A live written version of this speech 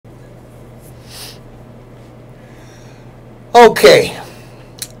Okay.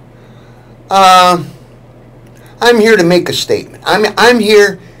 I'm here to make a statement. I'm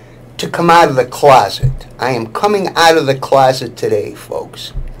here to come out of the closet. I am coming out of the closet today,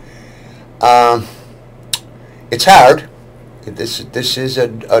 folks. It's hard. This is a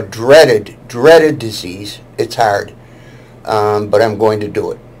dreaded disease. It's hard. But I'm going to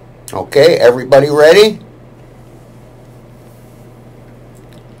do it. Okay, everybody ready?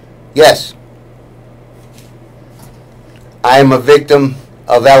 Yes. I am a victim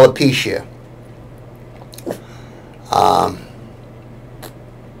of alopecia.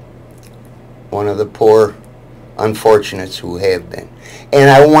 One of the poor unfortunates who have been. And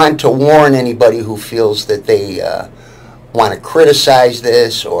I want to warn anybody who feels that they want to criticize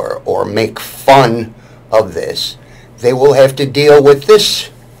this or make fun of this. They will have to deal with this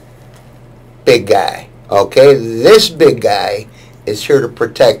big guy. Okay? This big guy is here to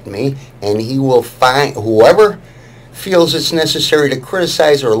protect me, and he will find whoever feels it's necessary to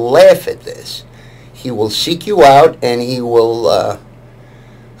criticize or laugh at this. He will seek you out, and he will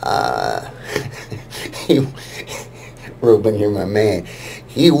Ruben, you're my man.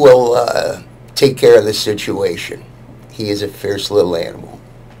 He will take care of the situation. He is a fierce little animal.